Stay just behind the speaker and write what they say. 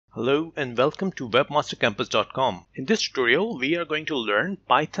Hello and welcome to webmastercampus.com. In this tutorial, we are going to learn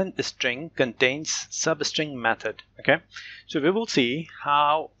Python string contains substring method. Okay, so we will see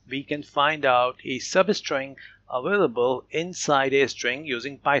how we can find out a substring available inside a string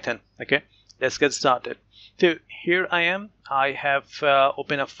using Python. Okay, let's get started. So here I am. I have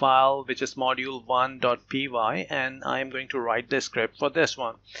opened a file which is module1.py and I am going to write the script for this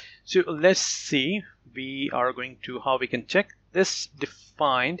one. So let's see. We are going to how we can check this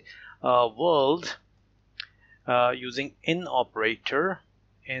defined world using in operator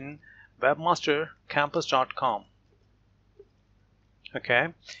in webmastercampus.com.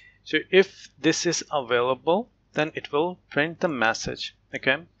 Okay, so if this is available, then it will print the message.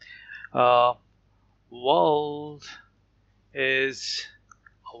 Okay, world is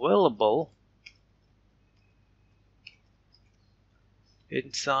available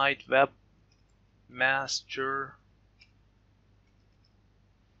inside webmastercampus.com.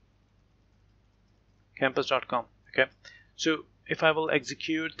 Okay, so if I will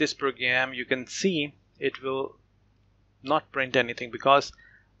execute this program, you can see it will not print anything because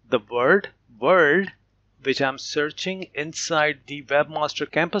the word which I'm searching inside the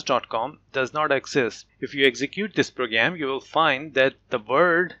webmastercampus.com does not exist. If you execute this program, you will find that the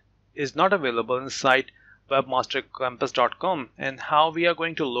word is not available inside webmastercampus.com. And how we are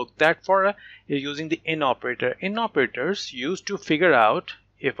going to look that for is using the in operator. In operators used to figure out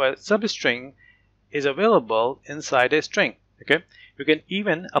if a substring is available inside a string. Okay, you can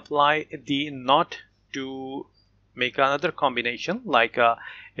even apply the not to make another combination, like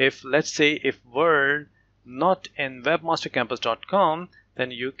if let's say if word not in webmastercampus.com,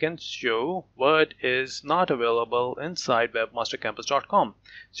 then you can show word is not available inside webmastercampus.com.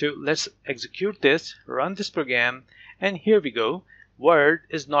 So let's execute this, run this program, and here we go, word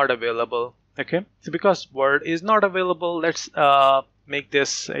is not available. Okay, so because word is not available, let's make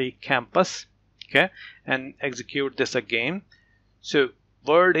this a campus. Okay, and execute this again. So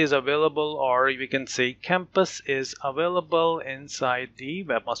word is available, or we can say campus is available inside the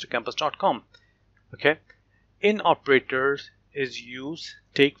webmastercampus.com. Okay, in operators is used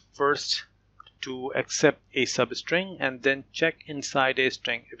take first to accept a substring and then check inside a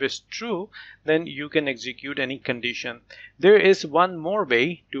string. If it's true, then you can execute any condition. There is one more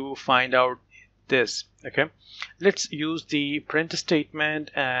way to find out this. Okay, let's use the print statement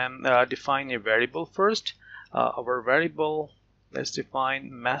and define a variable first. Our variable, let's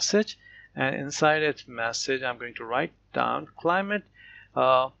define message, and inside its message I'm going to write down climate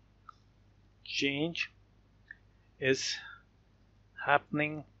change is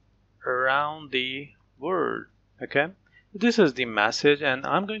happening around the world. Okay, this is the message, and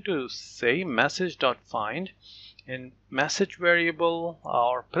I'm going to say message.find. In message variable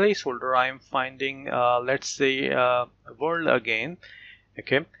or placeholder, I am finding let's say world again.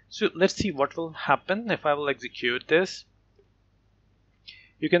 Okay, so let's see what will happen if I will execute this.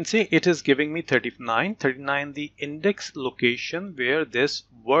 You can see it is giving me 39 the index location where this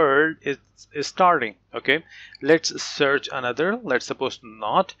word is starting. Okay, let's search another. Let's suppose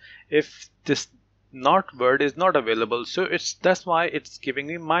not. If this not word is not available, so that's why it's giving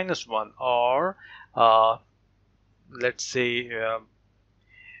me -1, or let's say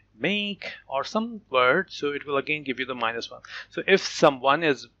make or some word, so it will again give you the -1. So if some word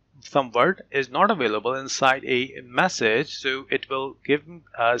is not available inside a message, so it will give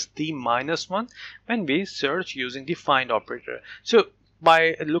us the -1 when we search using the find operator. So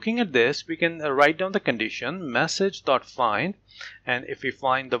by looking at this, we can write down the condition message.find, and if we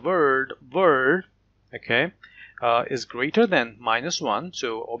find the word okay, is greater than -1,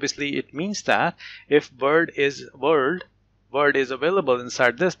 so obviously it means that if word is available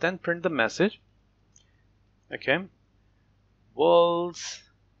inside this, then print the message. Okay, worlds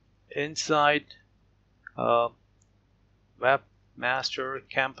inside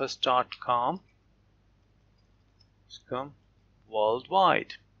webmastercampus.com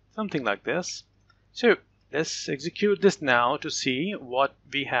worldwide, something like this. So let's execute this now to see what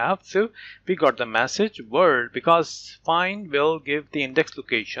we have. So we got the message word, because find will give the index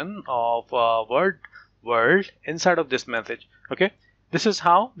location of word inside of this message. Okay, this is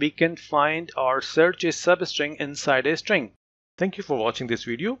how we can find or search a substring inside a string. Thank you for watching this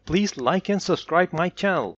video. Please like and subscribe my channel.